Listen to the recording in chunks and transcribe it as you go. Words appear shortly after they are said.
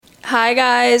Hi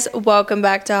guys, welcome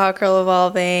back to Hot Curl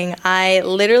Evolving. I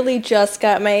literally just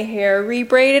got my hair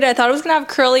rebraided. I thought I was gonna have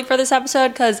curly for this episode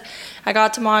because I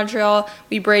got to Montreal,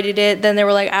 we braided it, then they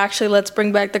were like, actually let's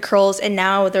bring back the curls, and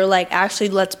now they're like, actually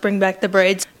let's bring back the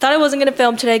braids. Thought I wasn't gonna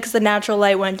film today because the natural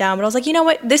light went down, but I was like, you know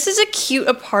what, this is a cute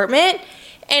apartment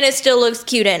and it still looks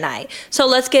cute at night. So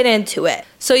let's get into it.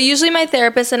 So usually my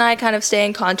therapist and I kind of stay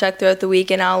in contact throughout the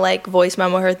week, and I'll like voice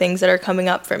memo her things that are coming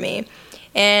up for me.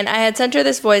 And I had sent her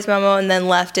this voice memo and then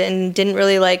left it and didn't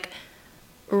really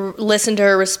listen to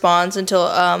her response until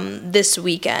this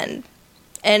weekend.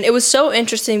 And it was so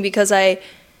interesting because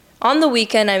on the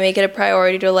weekend I make it a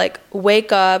priority to like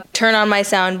wake up, turn on my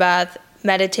sound bath,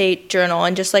 meditate, journal,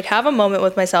 and just like have a moment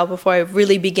with myself before I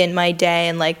really begin my day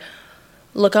and like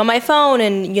look on my phone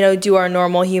and, you know, do our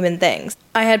normal human things.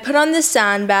 I had put on this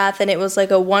sound bath and it was like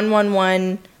a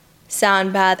 111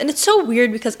 sound bath, and it's so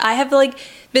weird because I have like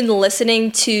been listening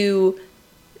to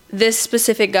this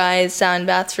specific guy's sound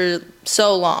baths for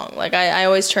so long. Like I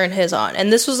always turn his on,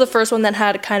 and this was the first one that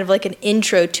had kind of like an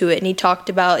intro to it, and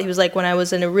he was like, when I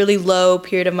was in a really low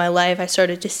period of my life, I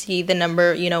started to see the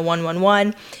number,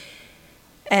 111,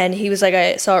 and he was like,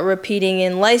 I saw it repeating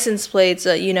in license plates,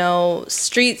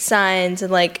 street signs, and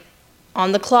like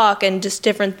on the clock, and just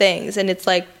different things. And it's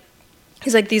like,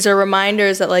 he's like, these are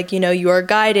reminders that like, you are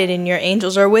guided and your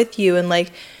angels are with you, and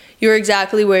like you're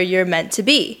exactly where you're meant to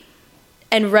be.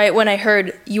 And right when I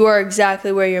heard you are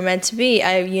exactly where you're meant to be,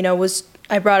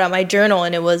 I brought out my journal,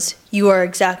 and it was, you are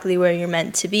exactly where you're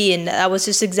meant to be. And that was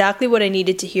just exactly what I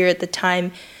needed to hear at the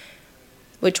time,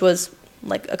 which was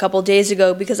like a couple days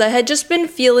ago, because I had just been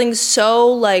feeling so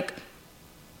like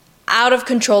out of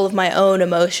control of my own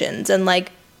emotions. And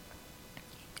like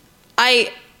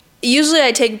I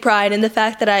take pride in the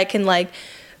fact that I can like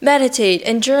meditate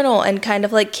and journal and kind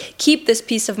of like keep this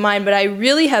peace of mind, but I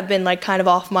really have been like kind of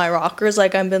off my rockers.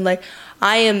 Like I've been like,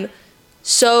 I am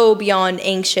so beyond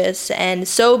anxious and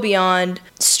so beyond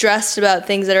stressed about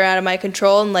things that are out of my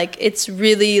control, and like it's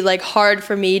really like hard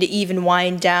for me to even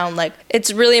wind down. Like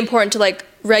it's really important to like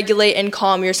regulate and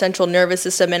calm your central nervous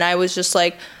system, and I was just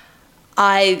like,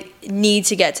 I need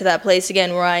to get to that place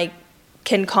again where I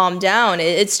can calm down.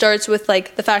 It starts with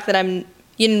like the fact that I'm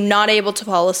not able to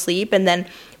fall asleep, and then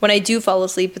when I do fall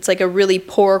asleep, it's like a really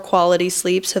poor quality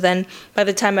sleep. So then by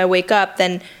the time I wake up,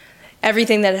 then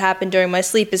everything that happened during my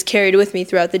sleep is carried with me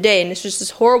throughout the day, and it's just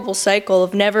this horrible cycle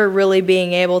of never really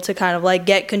being able to kind of like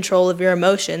get control of your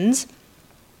emotions.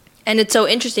 And it's so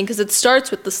interesting because it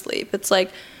starts with the sleep. It's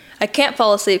like I can't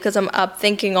fall asleep because I'm up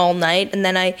thinking all night, and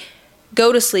then I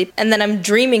go to sleep, and then I'm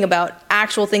dreaming about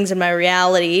actual things in my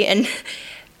reality, and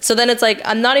so then it's like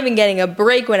I'm not even getting a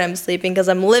break when I'm sleeping because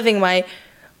I'm living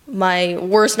my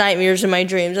worst nightmares in my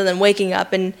dreams, and then waking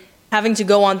up and having to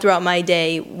go on throughout my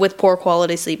day with poor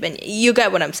quality sleep. And you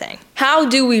get what I'm saying. How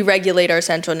do we regulate our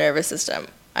central nervous system?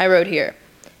 I wrote here,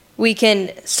 we can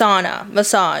sauna,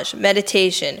 massage,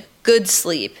 meditation, good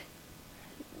sleep,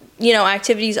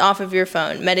 activities off of your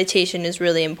phone. Meditation is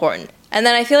really important. And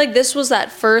then I feel like this was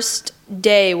that first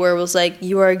day where it was like,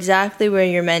 you are exactly where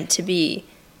you're meant to be.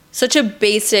 Such a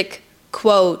basic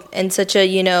quote and such a,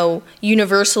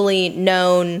 universally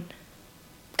known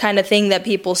kind of thing that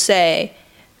people say.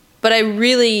 But I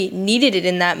really needed it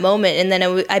in that moment. And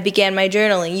then I began my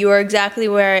journaling. You are exactly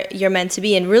where you're meant to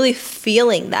be. And really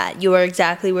feeling that you are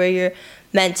exactly where you're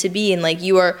meant to be. And like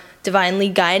you are divinely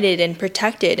guided and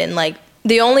protected. And like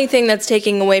the only thing that's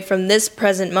taking away from this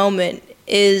present moment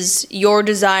is your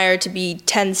desire to be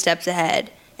 10 steps ahead.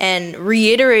 And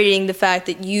reiterating the fact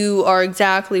that you are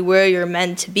exactly where you're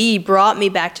meant to be brought me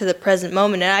back to the present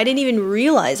moment. And I didn't even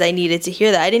realize I needed to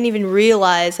hear that. I didn't even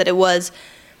realize that it was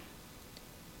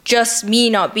just me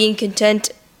not being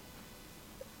content,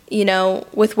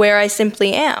 with where I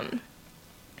simply am.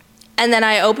 And then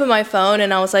I opened my phone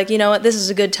and I was like, you know what, this is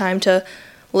a good time to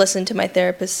listen to my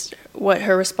therapist, what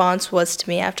her response was to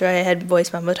me after I had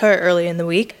voice memoed her earlier in the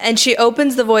week. And she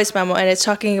opens the voice memo and it's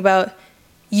talking about,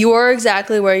 you are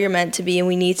exactly where you're meant to be, and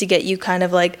we need to get you kind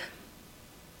of like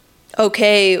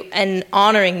okay and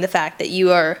honoring the fact that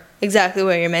you are exactly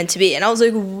where you're meant to be. And I was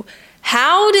like,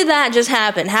 how did that just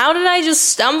happen? How did I just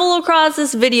stumble across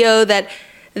this video that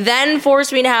then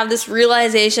forced me to have this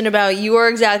realization about you are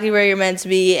exactly where you're meant to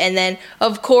be? And then,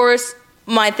 of course,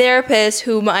 my therapist,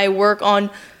 whom I work on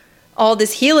all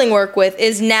this healing work with,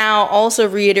 is now also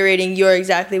reiterating you're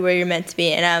exactly where you're meant to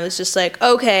be. And I was just like,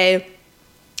 okay.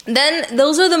 Then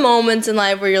those are the moments in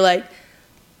life where you're like,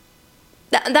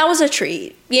 that was a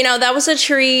treat. That was a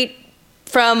treat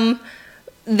from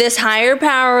this higher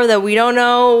power that we don't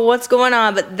know what's going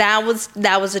on, but that was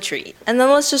a treat. And then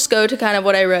let's just go to kind of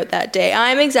what I wrote that day.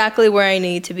 I'm exactly where I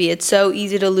need to be. It's so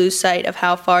easy to lose sight of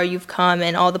how far you've come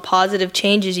and all the positive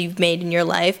changes you've made in your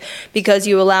life because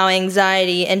you allow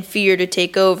anxiety and fear to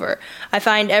take over. I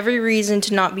find every reason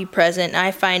to not be present.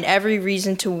 I find every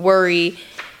reason to worry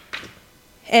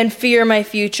and fear my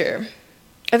future.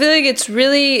 I feel like it's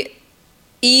really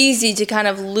easy to kind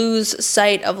of lose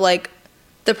sight of like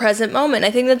the present moment. I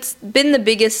think that's been the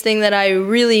biggest thing that I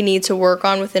really need to work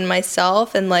on within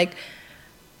myself, and like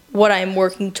what I'm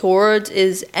working towards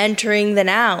is entering the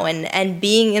now and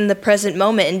being in the present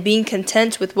moment and being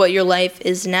content with what your life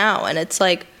is now. And it's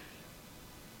like,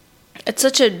 it's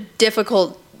such a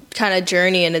difficult kind of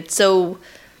journey, and it's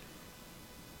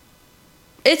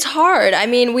hard. I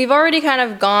mean, we've already kind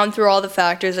of gone through all the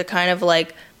factors that kind of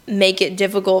like make it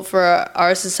difficult for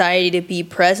our society to be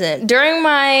present. During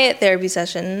my therapy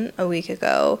session a week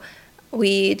ago,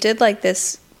 we did like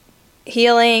this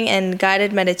healing and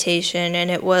guided meditation,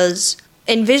 and it was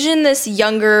envision this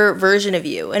younger version of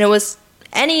you, and it was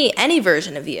any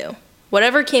version of you,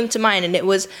 whatever came to mind. And it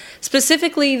was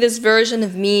specifically this version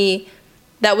of me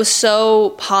that was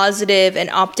so positive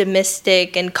and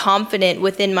optimistic and confident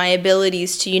within my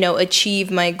abilities to,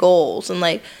 achieve my goals. And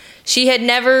like, she had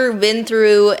never been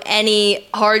through any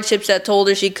hardships that told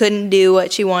her she couldn't do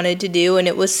what she wanted to do. And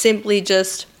it was simply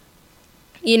just,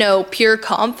 pure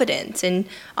confidence and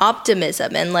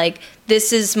optimism. And like,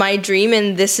 this is my dream,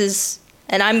 and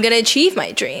I'm going to achieve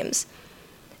my dreams.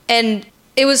 And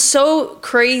it was so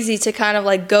crazy to kind of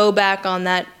like go back on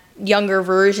that younger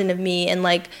version of me and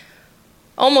like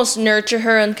almost nurture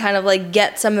her and kind of like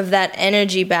get some of that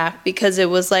energy back, because it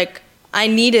was like, I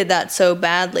needed that so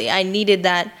badly. I needed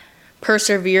that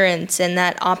perseverance and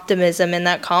that optimism and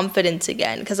that confidence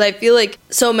again, because I feel like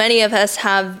so many of us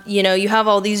have, you have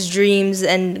all these dreams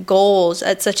and goals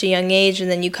at such a young age, and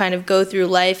then you kind of go through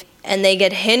life and they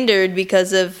get hindered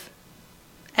because of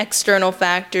external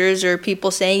factors or people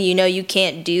saying, you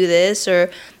can't do this, or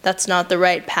that's not the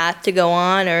right path to go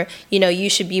on, or, you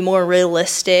should be more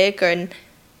realistic,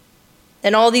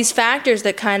 and all these factors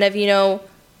that kind of,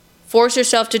 force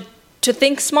yourself to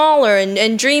think smaller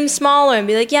and dream smaller and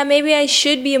be like, yeah, maybe I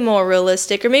should be more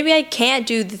realistic, or maybe I can't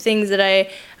do the things that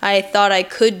I thought I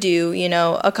could do,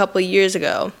 a couple of years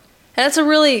ago. And that's a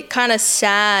really kind of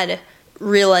sad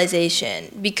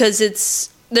realization, because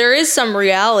there is some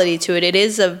reality to it. It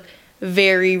is a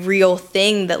very real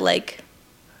thing that like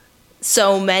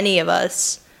so many of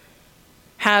us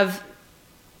have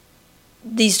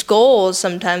these goals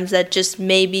sometimes that just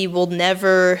maybe will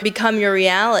never become your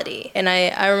reality. And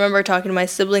I remember talking to my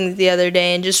siblings the other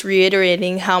day and just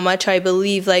reiterating how much I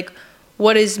believe like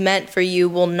what is meant for you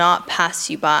will not pass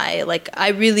you by. Like, I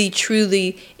really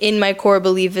truly in my core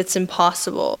believe it's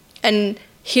impossible. And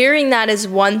hearing that is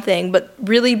one thing, but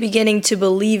really beginning to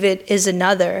believe it is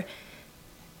another.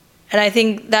 And I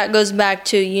think that goes back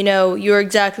to, you're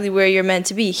exactly where you're meant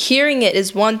to be. Hearing it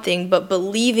is one thing, but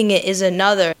believing it is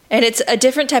another. And it's a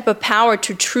different type of power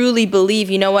to truly believe,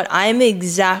 I'm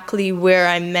exactly where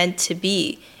I'm meant to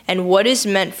be. And what is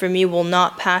meant for me will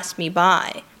not pass me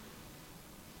by.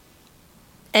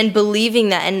 And believing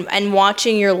that and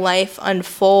watching your life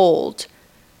unfold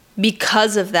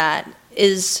because of that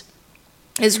is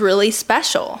really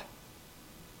special.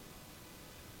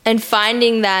 And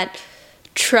finding that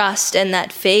trust and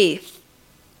that faith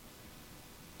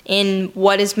in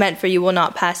what is meant for you will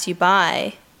not pass you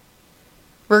by,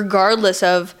 regardless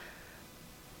of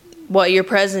what your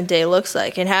present day looks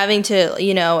like, and having to,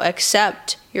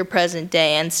 accept your present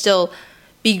day and still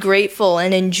be grateful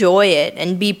and enjoy it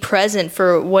and be present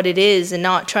for what it is, and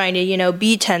not trying to,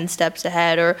 be 10 steps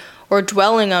ahead or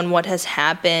dwelling on what has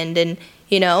happened. And,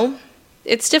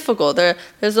 it's difficult.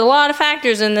 There's a lot of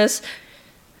factors in this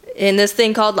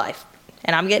thing called life.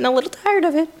 And I'm getting a little tired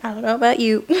of it. I don't know about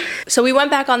you. So we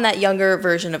went back on that younger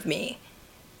version of me.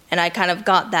 And I kind of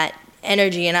got that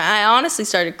energy. And I honestly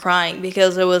started crying,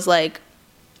 because it was like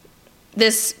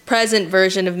this present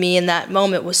version of me in that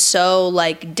moment was so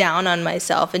like down on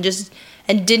myself and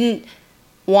didn't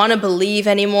want to believe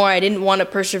anymore. I didn't want to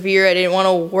persevere. I didn't want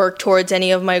to work towards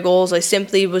any of my goals. I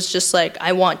simply was just like,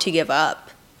 I want to give up.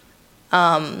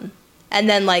 And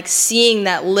then like seeing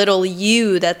that little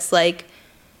you that's like,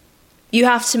 you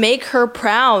have to make her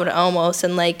proud almost,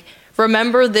 and like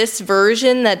remember this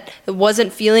version that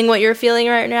wasn't feeling what you're feeling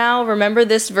right now. Remember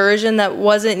this version that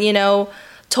wasn't,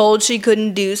 told she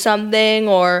couldn't do something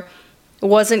or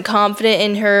wasn't confident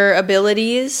in her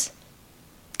abilities.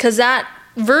 Because that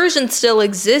version still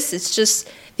exists. It's just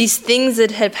these things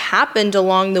that have happened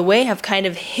along the way have kind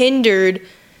of hindered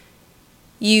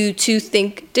you to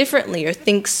think differently or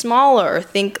think smaller or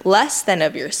think less than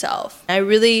of yourself. I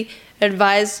really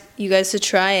advise you guys to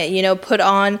try it. You know, put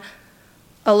on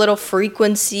a little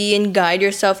frequency and guide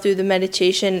yourself through the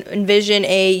meditation. Envision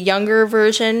a younger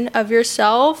version of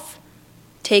yourself.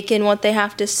 Take in what they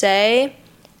have to say,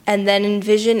 and then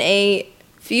envision a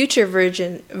future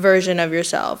version of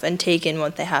yourself and take in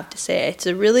what they have to say. It's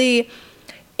a really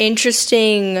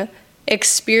interesting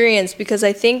experience because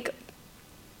I think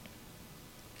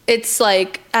it's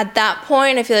like at that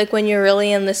point, I feel like when you're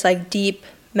really in this like deep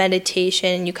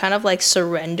meditation, you kind of like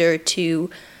surrender to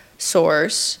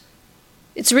source.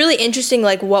 It's really interesting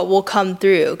like what will come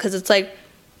through, because it's like,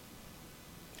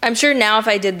 I'm sure now if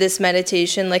I did this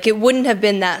meditation, like it wouldn't have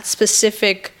been that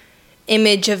specific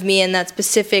image of me and that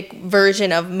specific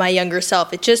version of my younger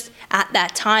self. It just, at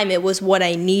that time, it was what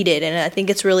I needed. And I think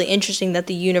it's really interesting that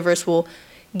the universe will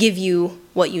give you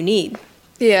what you need.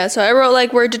 Yeah, so I wrote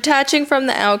like, we're detaching from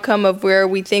the outcome of where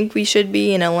we think we should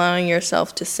be and allowing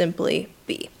yourself to simply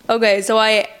be. Okay, so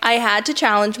I had to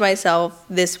challenge myself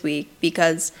this week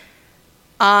because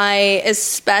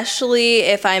especially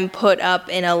if I'm put up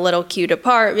in a little cute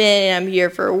apartment and I'm here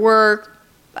for work,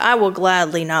 I will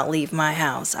gladly not leave my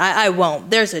house. I won't.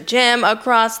 There's a gym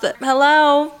across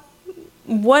hello?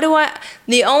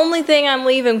 The only thing I'm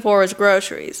leaving for is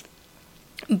groceries.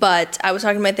 But I was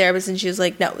talking to my therapist and she was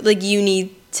like, no, like you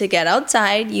need to get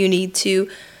outside. You need to,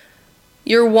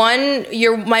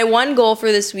 my one goal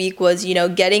for this week was, you know,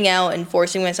 getting out and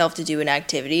forcing myself to do an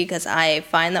activity, because I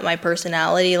find that my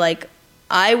personality, like,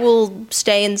 I will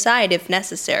stay inside if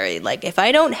necessary. Like, if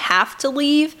I don't have to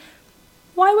leave,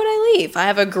 why would I leave? I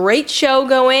have a great show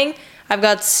going. I've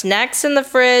got snacks in the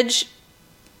fridge.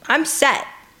 I'm set.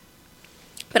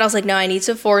 But I was like, no, I need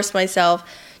to force myself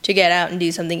to get out and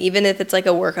do something, even if it's like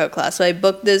a workout class. So I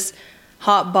booked this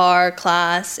hot bar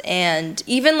class, and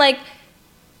even like,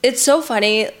 it's so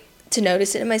funny to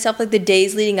notice it in myself, like the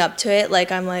days leading up to it,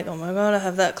 like I'm like, oh my God, I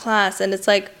have that class. And it's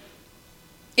like,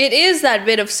 it is that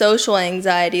bit of social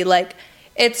anxiety. Like,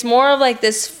 it's more of like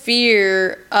this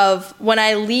fear of when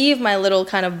I leave my little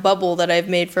kind of bubble that I've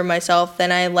made for myself,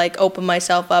 then I like open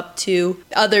myself up to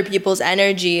other people's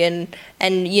energy and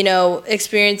you know,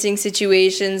 experiencing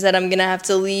situations that I'm gonna have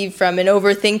to leave from and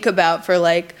overthink about for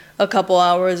like a couple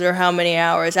hours or how many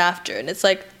hours after. And it's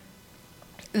like,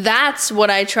 that's what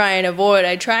I try and avoid.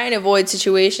 I try and avoid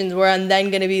situations where I'm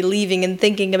then going to be leaving and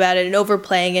thinking about it and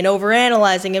overplaying and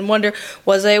overanalyzing and wonder,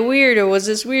 was I weird or was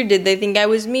this weird? Did they think I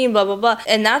was mean? Blah, blah, blah.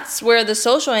 And that's where the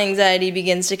social anxiety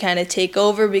begins to kind of take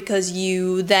over, because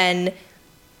you don't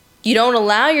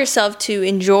allow yourself to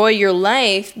enjoy your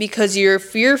life because you're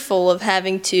fearful of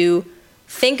having to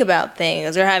think about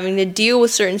things or having to deal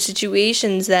with certain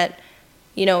situations that,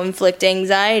 you know, inflict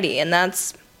anxiety. And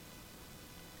that's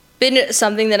been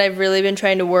something that I've really been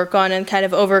trying to work on and kind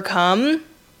of overcome.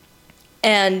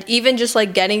 And even just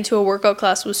like getting to a workout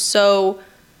class was so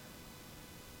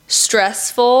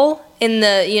stressful in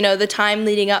the, you know, the time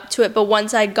leading up to it. But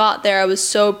once I got there, I was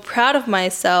so proud of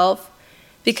myself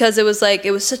because it was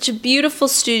such a beautiful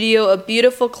studio, a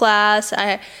beautiful class.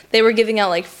 They were giving out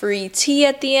like free tea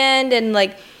at the end, and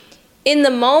like in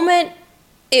the moment,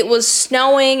 it was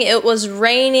snowing, it was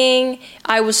raining,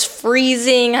 I was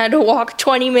freezing, I had to walk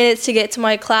 20 minutes to get to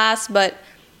my class, but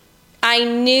I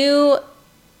knew,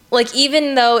 like,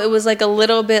 even though it was like a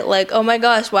little bit like, oh my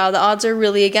gosh, wow, the odds are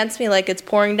really against me, like it's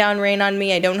pouring down rain on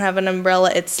me, I don't have an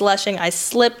umbrella, it's slushing, I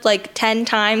slipped like 10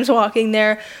 times walking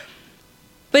there,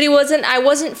 but I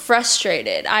wasn't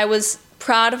frustrated. I was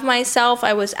proud of myself,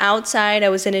 I was outside, I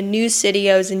was in a new city,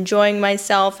 I was enjoying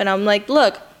myself, and I'm like,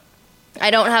 look, I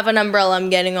don't have an umbrella, I'm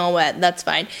getting all wet, that's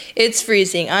fine. It's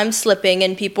freezing, I'm slipping,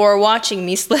 and people are watching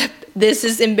me slip. This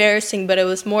is embarrassing, but it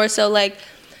was more so like,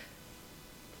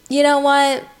 you know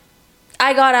what?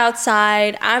 I got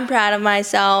outside, I'm proud of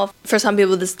myself. For some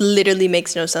people, this literally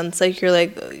makes no sense. Like, you're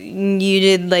like,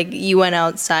 you went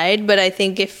outside. But I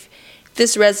think if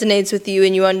this resonates with you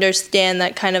and you understand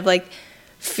that kind of like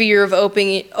fear of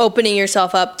opening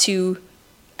yourself up to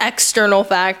external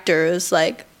factors,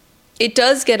 like, it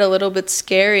does get a little bit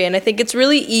scary. And I think it's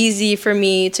really easy for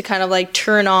me to kind of like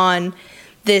turn on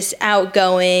this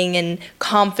outgoing and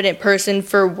confident person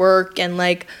for work and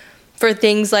like for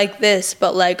things like this.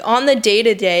 But like on the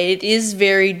day-to-day, it is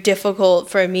very difficult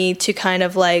for me to kind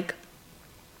of like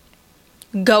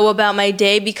go about my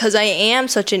day because I am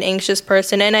such an anxious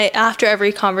person. And after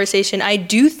every conversation, I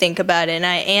do think about it and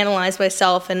I analyze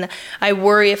myself and I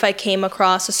worry if I came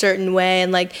across a certain way.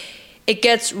 And like, it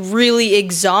gets really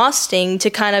exhausting to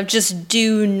kind of just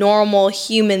do normal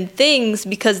human things,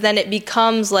 because then it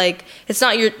becomes like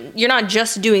you're not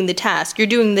just doing the task, you're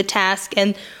doing the task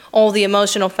and all the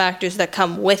emotional factors that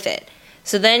come with it.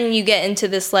 So then you get into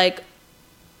this like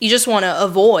you just want to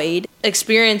avoid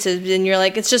experiences, and you're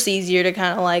like, it's just easier to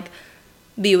kind of like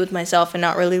be with myself and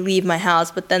not really leave my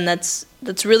house. But then that's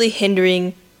really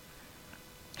hindering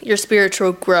your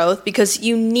spiritual growth, because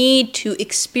you need to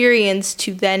experience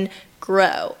to then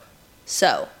grow.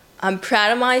 So I'm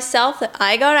proud of myself that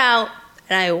I got out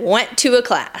and I went to a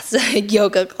class, a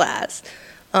yoga class.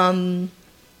 And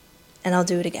I'll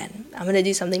do it again. I'm going to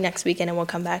do something next weekend, and we'll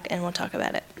come back and we'll talk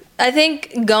about it. I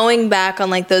think going back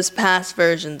on like those past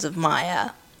versions of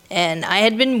Maya, and I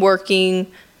had been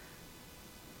working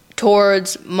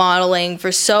towards modeling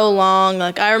for so long.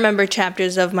 Like, I remember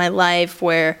chapters of my life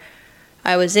where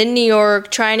I was in New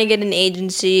York trying to get an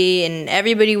agency and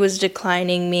everybody was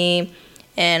declining me.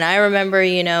 And I remember,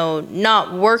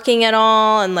 not working at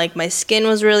all, and like my skin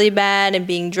was really bad and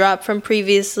being dropped from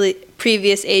previous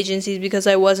agencies because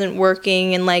I wasn't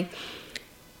working, and like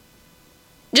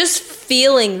just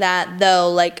feeling that though,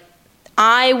 like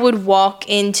I would walk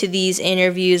into these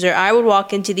interviews or I would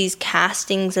walk into these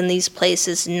castings and these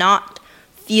places not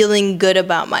feeling good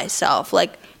about myself,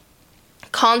 like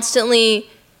constantly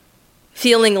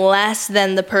feeling less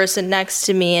than the person next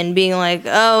to me and being like,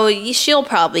 oh, she'll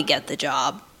probably get the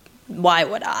job. Why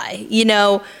would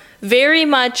I? Very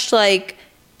much like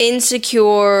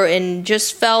insecure, and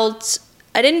just felt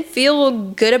I didn't feel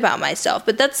good about myself.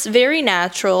 But that's very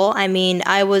natural. I mean,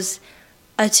 I was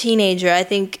a teenager. I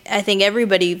think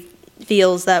everybody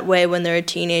feels that way when they're a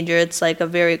teenager. It's like a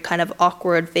very kind of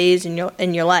awkward phase in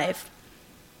your life.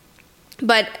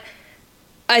 But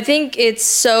I think it's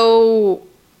so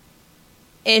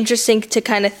interesting to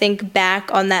kind of think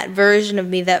back on that version of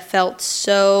me that felt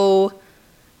so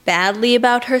badly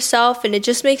about herself, and it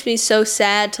just makes me so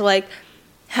sad to like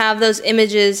have those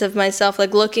images of myself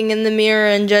like looking in the mirror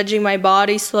and judging my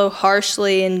body so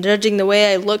harshly, and judging the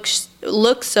way I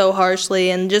look so harshly,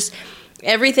 and just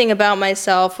everything about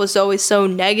myself was always so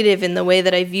negative in the way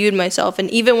that I viewed myself.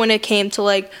 And even when it came to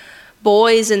like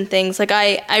boys and things, like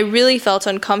I really felt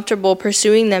uncomfortable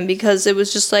pursuing them, because it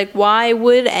was just like, why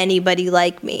would anybody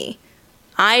like me?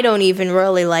 I don't even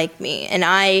really like me. And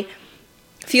I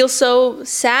feel so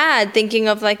sad thinking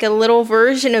of like a little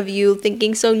version of you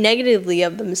thinking so negatively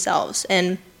of themselves.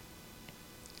 And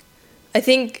I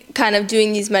think kind of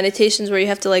doing these meditations where you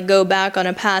have to like go back on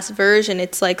a past version,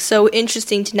 it's like so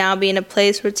interesting to now be in a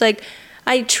place where it's like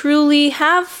I truly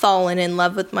have fallen in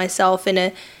love with myself in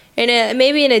a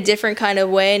maybe in a different kind of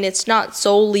way, and it's not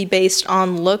solely based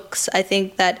on looks. I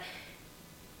think that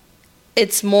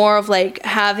it's more of like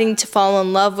having to fall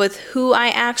in love with who I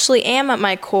actually am at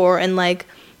my core, and like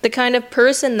the kind of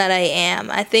person that I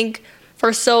am. I think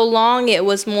for so long it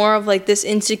was more of like this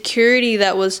insecurity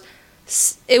that was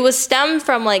stemmed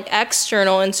from like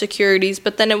external insecurities,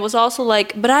 but then it was also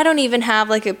like, but I don't even have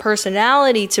like a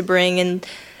personality to bring and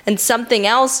something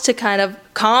else to kind of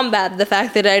combat the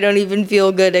fact that I don't even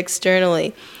feel good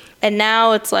externally. And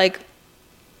now it's like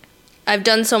I've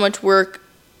done so much work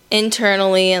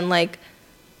internally, and like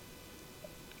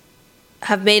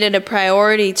have made it a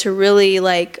priority to really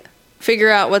like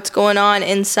figure out what's going on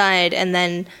inside and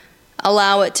then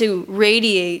allow it to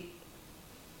radiate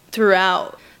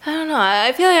throughout. I don't know.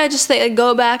 I feel like I just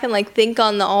go back and like think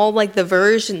on all like the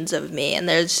versions of me, and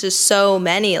there's just so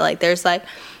many. Like there's like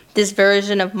this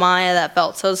version of Maya that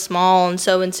felt so small and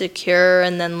so insecure,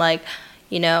 and then like,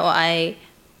 I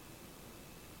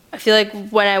feel like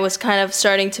when I was kind of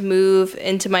starting to move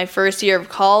into my first year of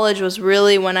college was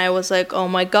really when I was like, oh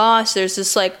my gosh, there's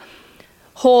this like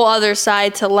whole other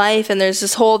side to life, and there's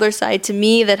this whole other side to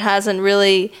me that hasn't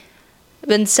really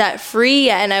been set free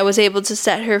yet. And I was able to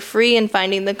set her free, and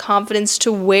finding the confidence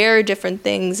to wear different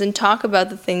things and talk about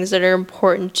the things that are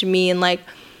important to me, and like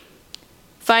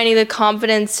finding the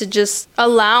confidence to just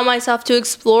allow myself to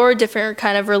explore different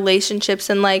kind of relationships,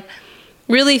 and like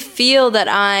really feel that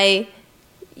I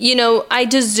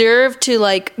deserve to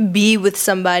like be with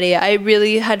somebody. I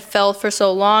really had felt for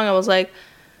so long, I was like,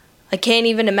 I can't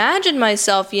even imagine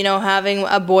myself, having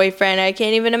a boyfriend. I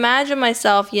can't even imagine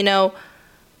myself,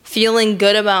 feeling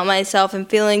good about myself and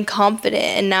feeling confident.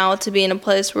 And now to be in a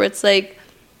place where it's like,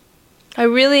 I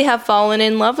really have fallen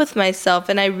in love with myself,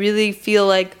 and I really feel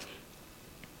like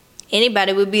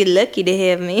anybody would be lucky to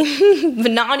have me,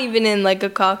 but not even in like a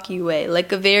cocky way,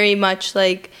 like a very much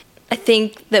like, I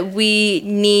think that we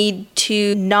need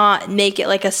to not make it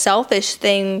like a selfish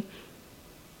thing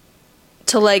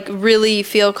to like really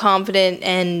feel confident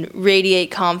and radiate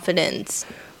confidence.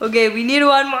 Okay, we need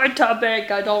one more topic.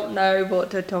 I don't know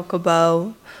what to talk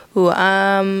about. Ooh,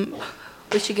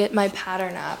 we should get my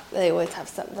pattern app. They always have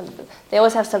something. They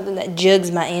always have something that jugs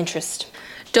my interest.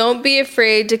 Don't be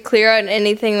afraid to clear out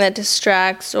anything that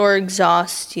distracts or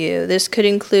exhausts you. This could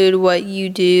include what you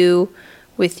do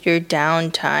with your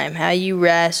downtime, how you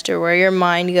rest, or where your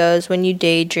mind goes when you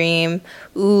daydream.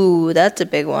 Ooh, that's a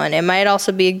big one. It might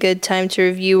also be a good time to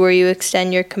review where you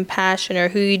extend your compassion or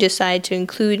who you decide to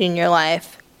include in your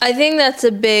life. I think that's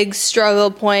a big struggle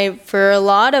point for a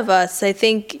lot of us. I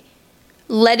think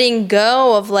letting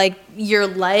go of like your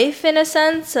life in a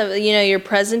sense of, your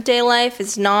present day life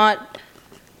is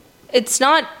it's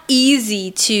not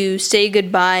easy to say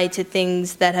goodbye to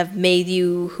things that have made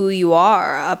you who you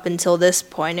are up until this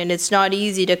point. And it's not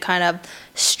easy to kind of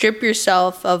strip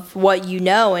yourself of what you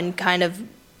know and kind of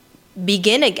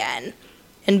begin again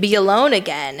and be alone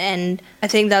again. And I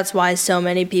think that's why so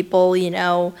many people,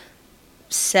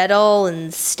 settle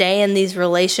and stay in these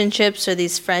relationships or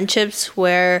these friendships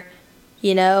where,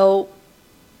 you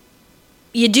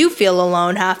do feel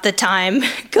alone half the time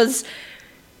because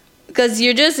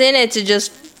you're just in it to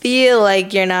just feel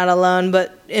like you're not alone,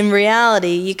 but in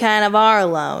reality, you kind of are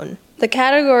alone. The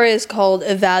category is called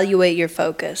Evaluate Your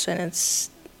Focus, and this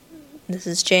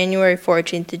is January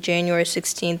 14th to January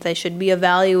 16th. I should be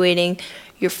evaluating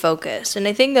your focus. And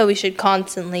I think that we should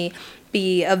constantly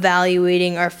be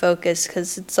evaluating our focus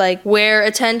because it's like where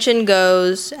attention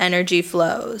goes, energy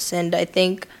flows. And I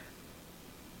think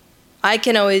I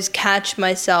can always catch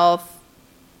myself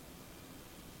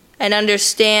and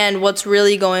understand what's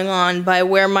really going on by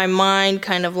where my mind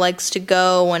kind of likes to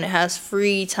go when it has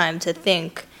free time to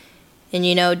think. And,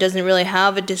 it doesn't really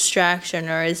have a distraction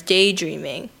or is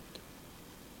daydreaming.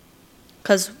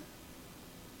 Because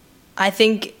I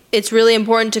think it's really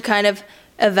important to kind of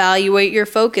evaluate your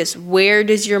focus. Where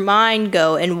does your mind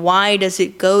go and why does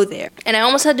it go there? And I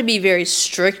almost had to be very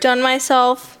strict on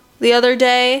myself the other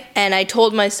day. And I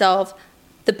told myself,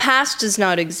 the past does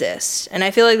not exist. And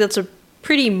I feel like that's a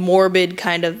pretty morbid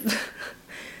kind of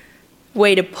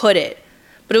way to put it.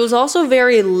 But it was also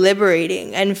very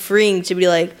liberating and freeing to be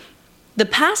like, the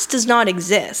past does not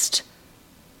exist.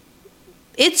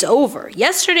 It's over.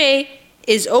 Yesterday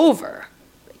is over.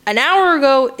 An hour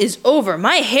ago is over.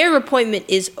 My hair appointment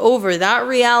is over. That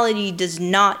reality does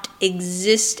not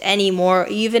exist anymore,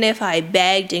 even if I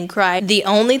begged and cried. The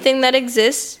only thing that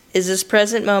exists is this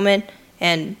present moment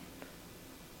and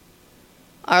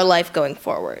our life going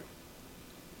forward.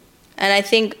 And I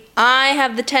think I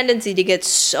have the tendency to get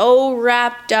so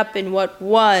wrapped up in what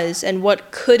was and what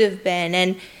could have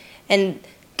been and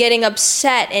getting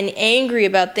upset and angry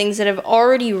about things that have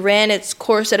already ran its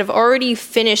course, that have already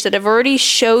finished, that have already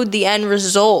showed the end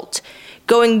result.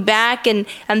 Going back and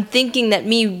thinking that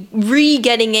me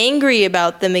getting angry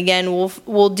about them again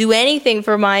will do anything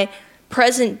for my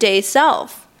present day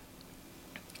self.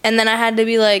 And then I had to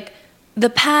be like,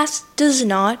 the past does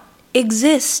not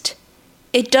exist.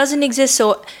 It doesn't exist.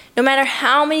 So no matter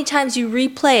how many times you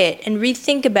replay it and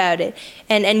rethink about it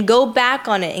and go back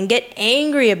on it and get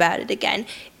angry about it again,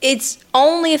 it's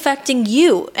only affecting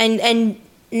you and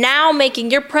now making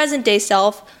your present day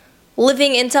self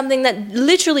living in something that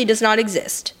literally does not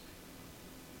exist.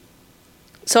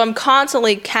 So I'm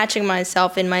constantly catching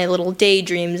myself in my little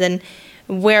daydreams and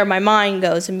where my mind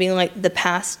goes and being like, the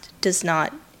past does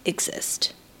not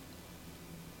exist.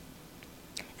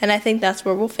 And I think that's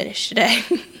where we'll finish today.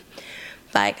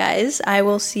 Bye, guys. I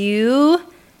will see you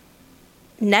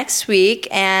next week.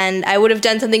 And I would have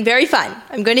done something very fun.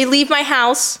 I'm going to leave my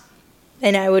house,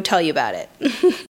 and I will tell you about it.